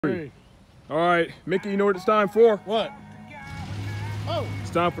Hey. All right, Mickey, you know what it's time for? What? Oh.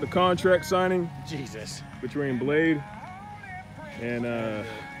 It's time for the contract signing Jesus. between Blade and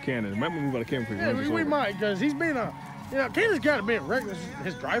Cannon. Might move out of Cannon. Yeah, we might, because he's been Cannon's got to be reckless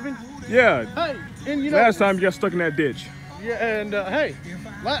his driving. Yeah. Hey, and you know. Last time you got stuck in that ditch. Yeah, and hey,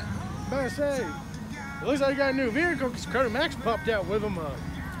 better say, it looks like he got a new vehicle because Cody Max popped out with him.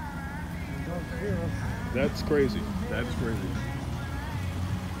 That's crazy. That is crazy.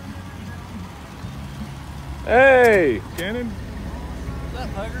 Hey, Cannon. What's up,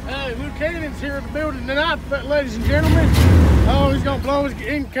 Hugger? Hey, Luke Cannon's here at the building tonight, ladies and gentlemen. Oh, he's gonna blow his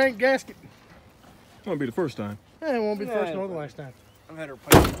tank gasket. It won't be the first time. Yeah, it won't be the first nor the last time. I've had to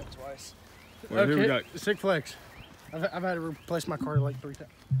replace it twice. Well, here we got. Sick flex. I've had to replace my car like 3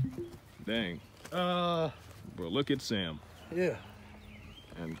 times. Dang. But look at Sam. Yeah.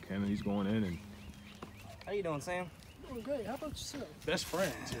 And Cannon, he's going in and. How you doing, Sam? Doing great. How about yourself? Best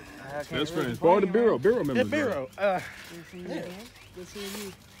friends here. Best friends. Oh, the Bureau. Bureau members. Yeah, Bureau. Good seeing you, man. Good seeing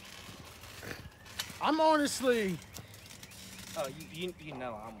you. I'm honestly. Oh, you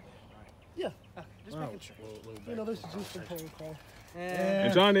know I'm right. Yeah. Just making sure. You know, this is just a phone call. Yeah.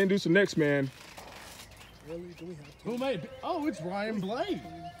 And trying to introduce the next man. Really? Do we have to? Who made it? Oh, it's Ryan Blade.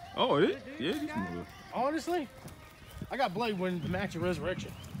 Oh, it is? Yeah, you can move. Honestly, I got Blade winning the match at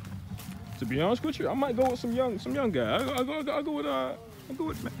Resurrection. To be honest with you, I might go with some young guy. I'll go with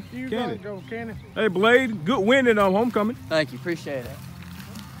You Cannon. gotta go, Cannon. Hey, Blade, good win in Homecoming. Thank you, appreciate it.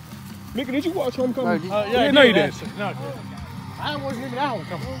 Mickey, did you watch Homecoming? Yeah, no, you did. No, I wasn't even out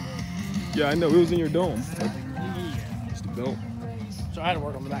coming. Yeah, I know. It was in your dome. It's the belt. So I had to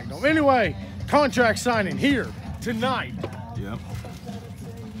work on the back dome. Anyway, contract signing here tonight. Yep.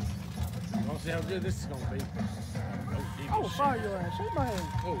 We'll see how good this is gonna be. Oh, fire your ass. Shake my hand.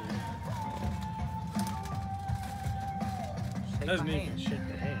 Oh. Doesn't even shake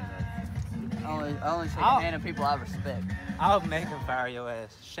the hand. I only shake the hand of people I respect. I'll make him fire your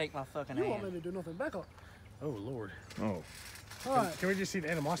ass. Shake my fucking You hand. want me to do nothing back up. Oh, Lord. Oh. All right. Can we just see the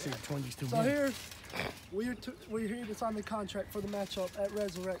animosity between these two So men? here, we're here to sign the contract for the matchup at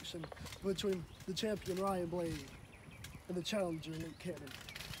Resurrection between the champion Ryan Blade and the challenger Luke Cannon.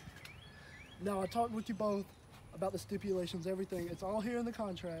 Now I talked with you both about the stipulations, everything. It's all here in the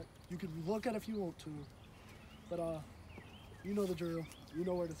contract. You can look at it if you want to, but you know the drill. You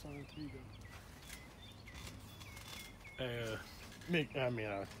know where to sign. Here you go.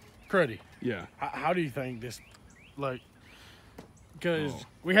 Cruddy. Yeah. How do you think this, because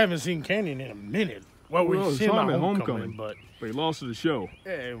we haven't seen Canyon in a minute. Well, we've seen him at Homecoming, but he lost to the show.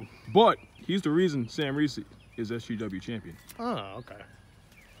 Yeah. But he's the reason Sam Reese is SGW champion. Oh, okay.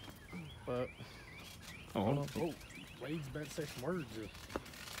 But Wade's about to say some words.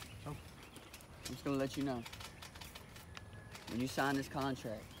 I'm just gonna let you know. When you sign this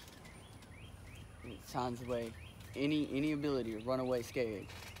contract, it signs away any ability to run away scared.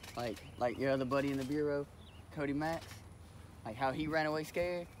 Like your other buddy in the Bureau, Cody Max, like how he ran away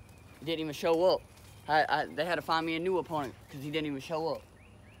scared. He didn't even show up. They had to find me a new opponent because he didn't even show up.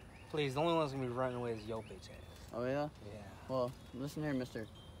 Please, the only one's gonna be running away is your bitch ass. Oh yeah? Yeah. Well, listen here, Mr.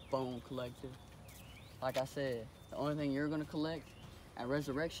 Bone Collector. Like I said, the only thing you're gonna collect at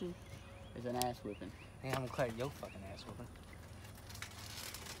Resurrection is an ass whipping. And I'm gonna collect your fucking ass whooping.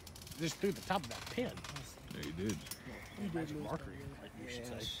 Just through the top of that pen. Yeah, he did. Magic marker, like you should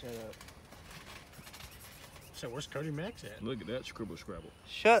say. Shut up. So where's Cody Max at? Look at that scribble scrabble.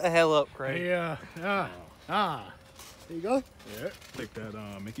 Shut the hell up, Craig. Yeah. There you go. Yeah. Take that,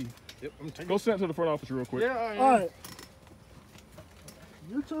 Mickey. Yep. I'm taking Go send it to the front office real quick. Yeah. All right.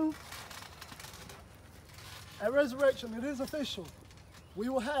 You two. At Resurrection, it is official. We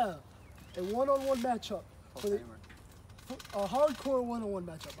will have a one-on-one matchup for a hardcore one-on-one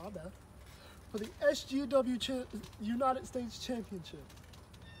matchup. My bad. For the SGW United States Championship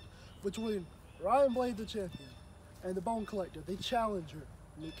between Ryan Blade, the champion, and the Bone Collector, the challenger,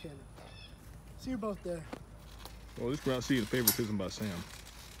 Luke Cannon. See you both there. Well, this crowd see the favoritism by Sam.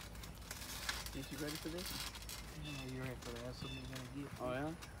 Is you ready for this? You're ready for the ass whooping you're gonna get. Oh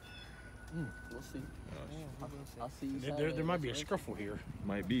yeah? We'll see. I'll see you There Saturday, might be a Resurrection. scuffle here.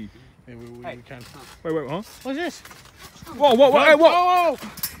 Might be. And we kind of... Wait, huh? What's this? Whoa, hey, whoa!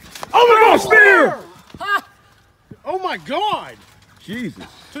 Oh my God, spear! Oh my God! Jesus.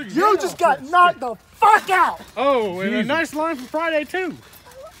 You just got knocked the fuck out! Oh, and a Jesus. nice line from Friday too.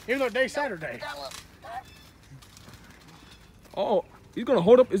 Even though today's Saturday. Oh, he's gonna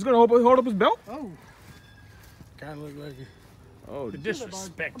hold up his belt? Oh. Kind of look like it. Oh, The I'm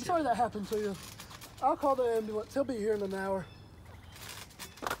disrespect. sorry that happened to you. I'll call the ambulance. He'll be here in an hour.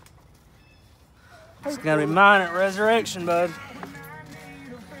 It's gonna be mine at Resurrection, bud.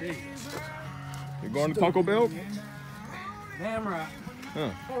 Jesus. You going to Taco Bell? Damn right. Huh.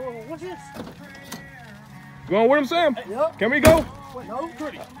 Hey, what's this? Going with him, Sam? Yep. Can we go? Wait, no.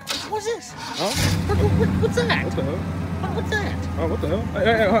 What's this? Huh? What's that? What the hell? What's that? Oh, what the hell?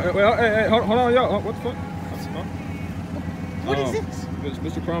 Hey, hold on, y'all. What the fuck? Huh? What is this? It's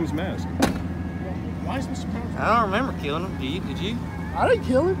Mr. Crum's mask. Why is Mr. Pound? I don't remember killing him. Did you? I didn't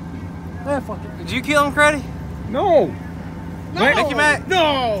kill him. Man, fuck it. Did you kill him, Creddy? No! No! Thank you, Matt.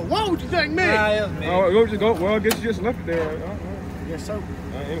 No! Why would you thank me? Nah, it was me. Oh, go just go. Well, I guess you just left it there. I guess so.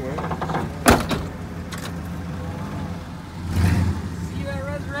 Anyway.